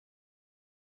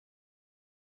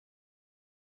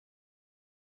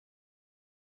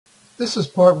This is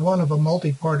part one of a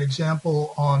multi-part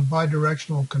example on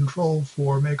bidirectional control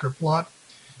for MakerPlot.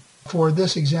 For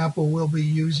this example, we'll be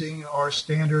using our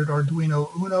standard Arduino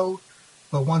Uno,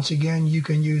 but once again, you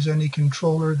can use any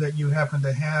controller that you happen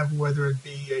to have, whether it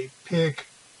be a PIC,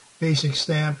 Basic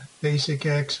Stamp, Basic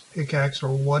X, PIC-X, or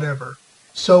whatever.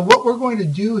 So what we're going to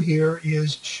do here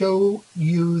is show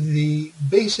you the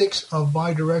basics of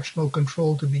bidirectional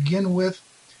control to begin with.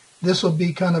 This will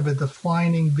be kind of a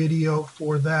defining video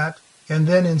for that. And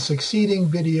then in succeeding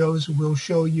videos, we'll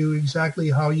show you exactly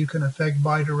how you can affect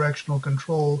bidirectional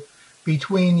control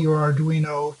between your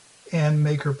Arduino and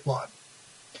MakerPlot.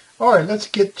 All right, let's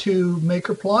get to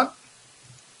MakerPlot.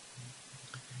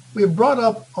 We've brought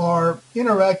up our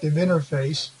interactive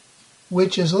interface,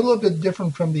 which is a little bit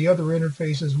different from the other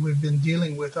interfaces we've been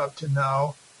dealing with up to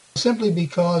now, simply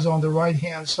because on the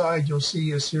right-hand side you'll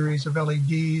see a series of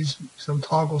LEDs, some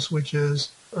toggle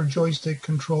switches, or joystick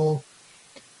control.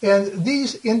 And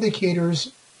these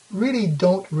indicators really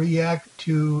don't react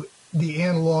to the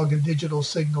analog and digital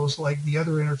signals like the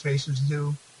other interfaces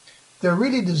do. They're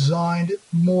really designed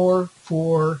more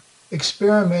for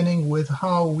experimenting with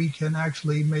how we can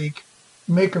actually make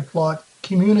MakerPlot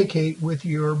communicate with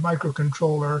your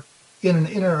microcontroller in an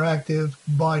interactive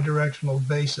bidirectional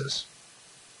basis.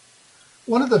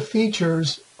 One of the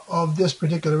features of this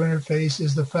particular interface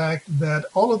is the fact that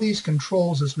all of these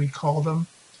controls, as we call them,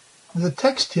 the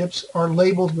text tips are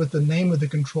labeled with the name of the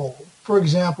control. For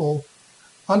example,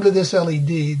 under this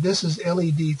LED, this is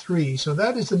LED 3, so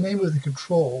that is the name of the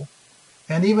control.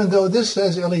 And even though this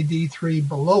says LED 3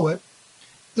 below it,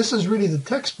 this is really the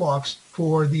text box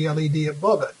for the LED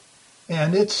above it,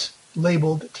 and it's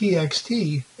labeled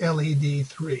TXT LED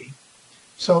 3.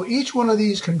 So each one of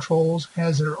these controls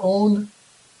has their own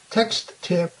text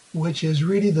tip, which is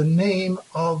really the name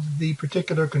of the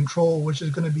particular control, which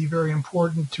is going to be very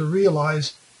important to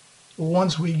realize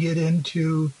once we get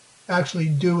into actually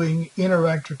doing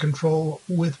interactive control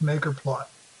with MakerPlot.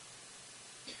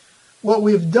 What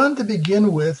we've done to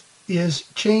begin with is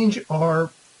change our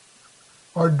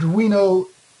Arduino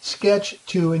sketch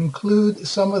to include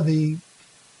some of the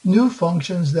new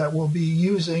functions that we'll be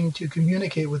using to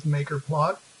communicate with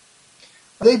MakerPlot.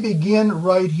 They begin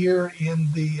right here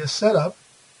in the setup,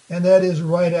 and that is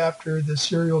right after the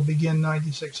serial begin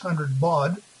 9600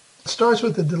 baud. It starts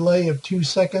with a delay of 2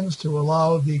 seconds to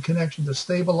allow the connection to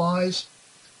stabilize.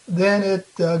 Then it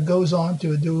goes on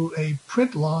to do a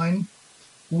print line,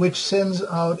 which sends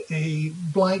out a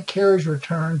blank carriage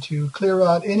return to clear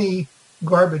out any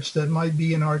garbage that might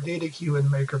be in our data queue in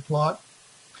MakerPlot.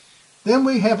 Then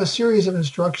we have a series of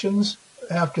instructions.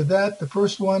 After that, the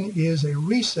first one is a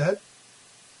reset,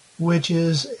 which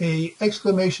is a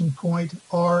exclamation point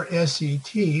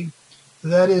RSET.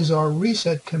 That is our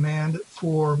reset command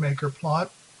for MakerPlot.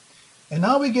 And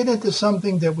now we get into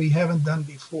something that we haven't done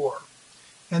before,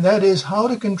 and that is how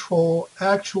to control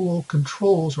actual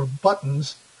controls or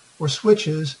buttons or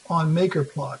switches on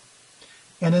MakerPlot.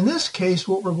 And in this case,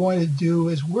 what we're going to do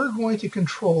is we're going to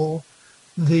control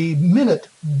the minute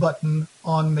button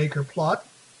on MakerPlot.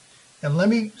 And let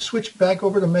me switch back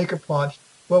over to MakerPlot.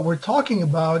 What we're talking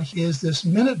about is this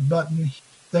minute button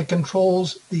that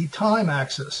controls the time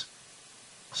axis.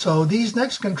 So these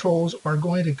next controls are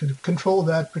going to control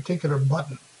that particular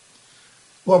button.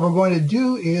 What we're going to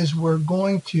do is we're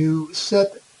going to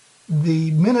set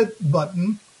the minute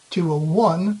button to a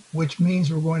 1, which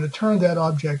means we're going to turn that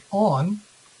object on.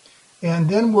 And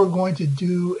then we're going to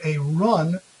do a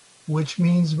run, which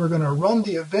means we're going to run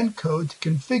the event code to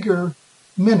configure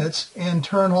minutes and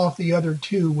turn off the other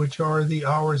two, which are the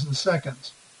hours and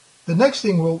seconds. The next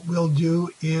thing we'll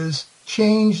do is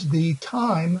change the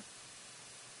time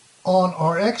on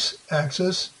our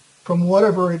x-axis from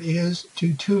whatever it is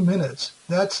to 2 minutes.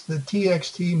 That's the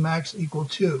TXT max equal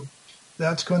 2.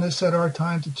 That's going to set our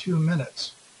time to 2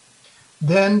 minutes.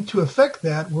 Then to affect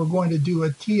that, we're going to do a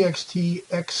TXT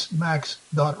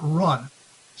xmax.run.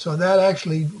 So that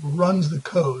actually runs the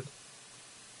code.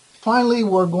 Finally,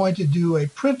 we're going to do a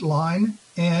print line,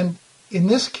 and in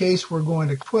this case, we're going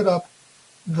to put up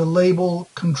the label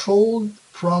controlled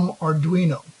from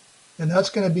Arduino. And that's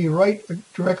going to be right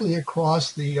directly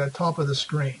across the top of the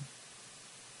screen.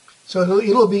 So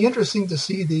it'll be interesting to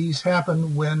see these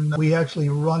happen when we actually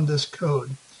run this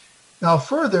code. Now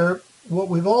further, what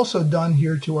we've also done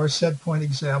here to our setpoint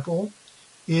example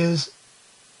is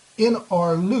in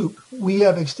our loop, we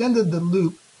have extended the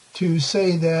loop to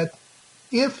say that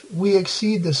if we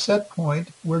exceed the set point,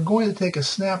 we're going to take a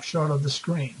snapshot of the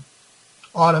screen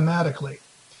automatically.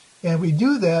 And we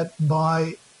do that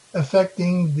by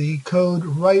affecting the code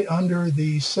right under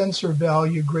the sensor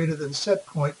value greater than set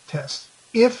point test.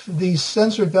 If the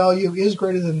sensor value is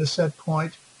greater than the set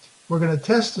point, we're going to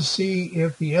test to see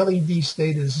if the LED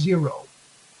state is 0.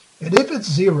 And if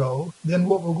it's 0, then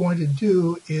what we're going to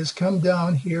do is come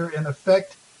down here and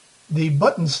affect the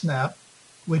button snap,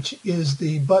 which is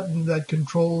the button that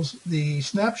controls the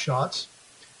snapshots.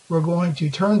 We're going to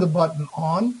turn the button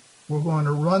on. We're going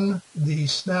to run the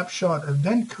snapshot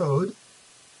event code,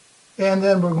 and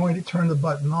then we're going to turn the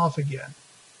button off again.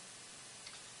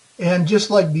 And just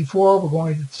like before, we're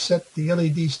going to set the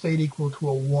LED state equal to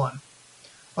a 1.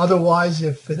 Otherwise,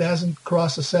 if it hasn't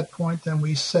crossed a set point, then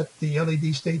we set the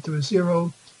LED state to a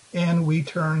 0, and we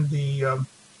turn the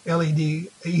LED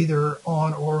either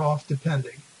on or off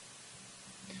depending.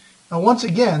 Now once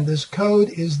again, this code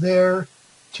is there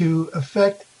to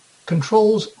affect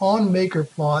controls on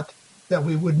MakerPlot that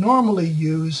we would normally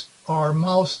use our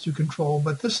mouse to control,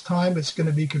 but this time it's going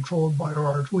to be controlled by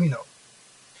our Arduino.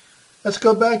 Let's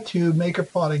go back to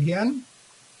MakerPlot again,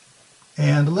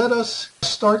 and let us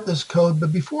start this code.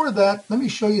 But before that, let me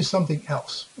show you something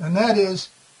else, and that is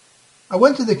I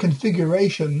went to the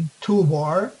configuration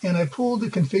toolbar and I pulled the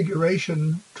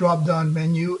configuration drop-down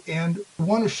menu, and I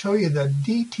want to show you that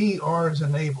DTR is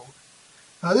enabled.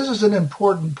 Now this is an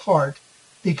important part,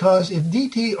 because if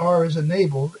DTR is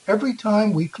enabled, every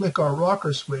time we click our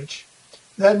rocker switch,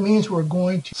 that means we're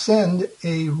going to send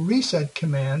a reset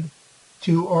command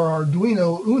to our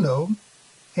Arduino Uno,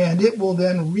 and it will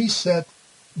then reset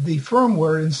the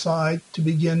firmware inside to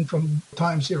begin from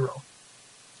time 0.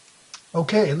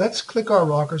 Okay, let's click our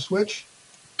rocker switch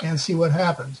and see what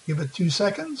happens. Give it 2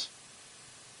 seconds.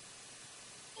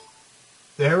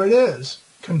 There it is,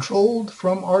 controlled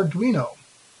from Arduino.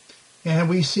 And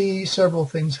we see several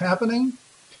things happening.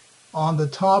 On the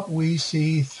top we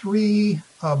see 3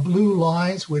 blue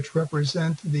lines which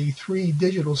represent the 3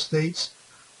 digital states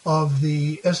of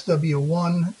the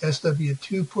SW1,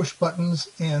 SW2 push buttons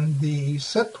and the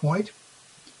set point,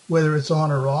 whether it's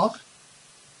on or off.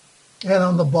 And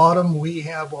on the bottom we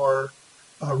have our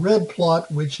red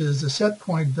plot, which is the set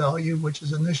point value, which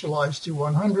is initialized to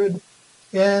 100,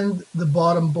 and the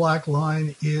bottom black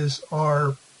line is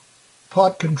our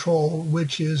pot control,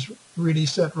 which is really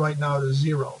set right now to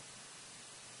 0.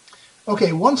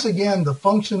 Okay, once again, the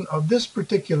function of this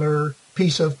particular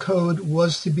piece of code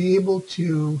was to be able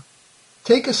to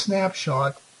take a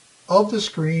snapshot of the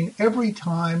screen every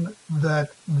time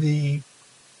that the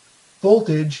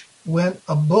voltage went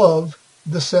above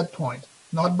the set point.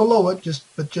 Not below it,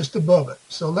 but just above it.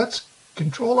 So let's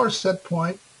control our set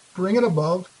point, bring it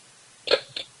above.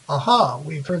 Aha,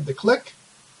 we've heard the click.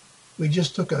 We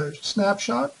just took a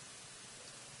snapshot.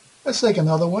 Let's take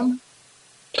another one.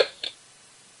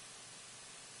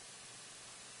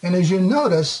 And as you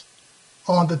notice,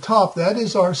 on the top, that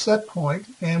is our set point,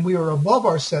 and we are above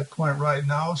our set point right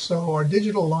now, so our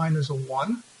digital line is a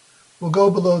 1. We'll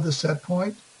go below the set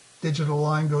point. Digital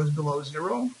line goes below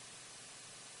 0.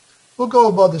 We'll go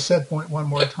above the set point one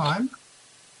more time,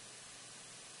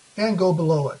 and go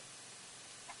below it.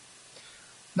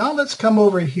 Now let's come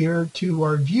over here to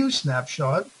our view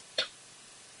snapshot.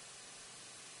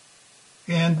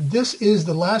 And this is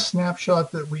the last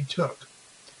snapshot that we took.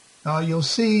 Now you'll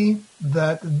see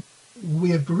that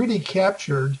we have really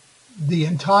captured the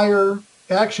entire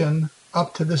action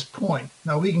up to this point.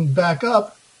 Now we can back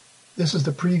up. This is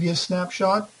the previous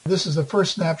snapshot. This is the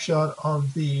first snapshot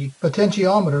of the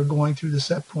potentiometer going through the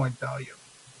set point value.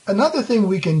 Another thing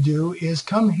we can do is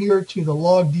come here to the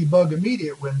log debug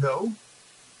immediate window.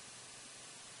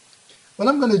 What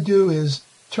I'm going to do is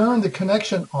turn the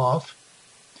connection off,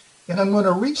 and I'm going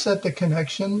to reset the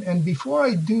connection, and before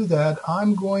I do that,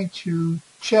 I'm going to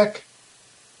check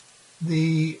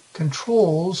the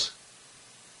controls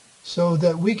so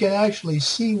that we can actually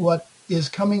see what is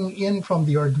coming in from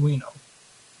the Arduino.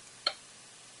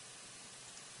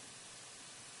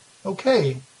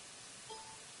 Okay,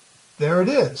 there it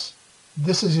is.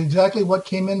 This is exactly what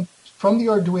came in from the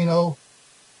Arduino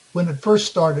when it first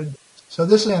started. So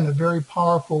this is a very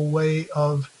powerful way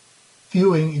of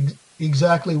viewing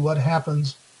exactly what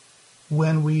happens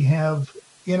when we have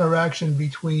interaction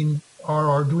between our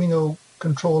Arduino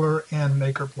controller and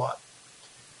MakerPlot.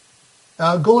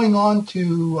 Going on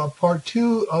to part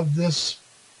 2 of this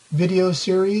video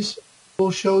series,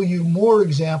 we'll show you more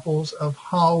examples of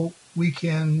how we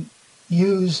can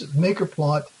use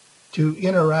MakerPlot to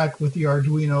interact with the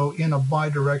Arduino in a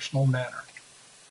bidirectional manner.